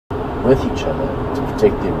with each other to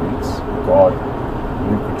protect their routes, guard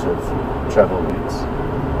lucrative travel routes,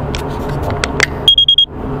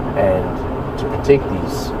 and to protect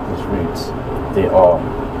these routes, there are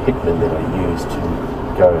hitmen that are used to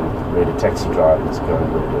go and murder taxi drivers, go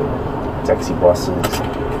and murder taxi bosses.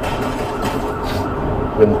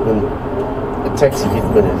 When a taxi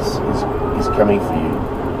hitman is coming for you,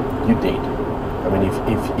 you're dead. I mean,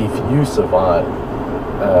 if you survive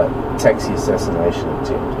a taxi assassination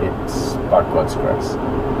attempt, it's by God's grace.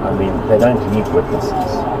 I mean, they don't leave witnesses.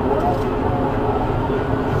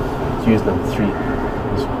 Accused number 3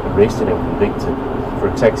 was arrested and convicted for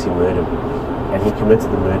a taxi murder, and he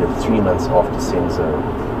committed the murder 3 months after Senzo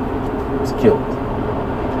was killed.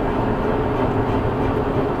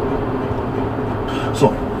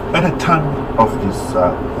 So, at the time of this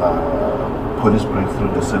police breakthrough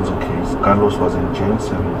in the Senzo case, Carlos was in jail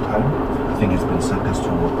serving time. I think he's been sentenced to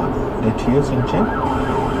about 8 years in jail.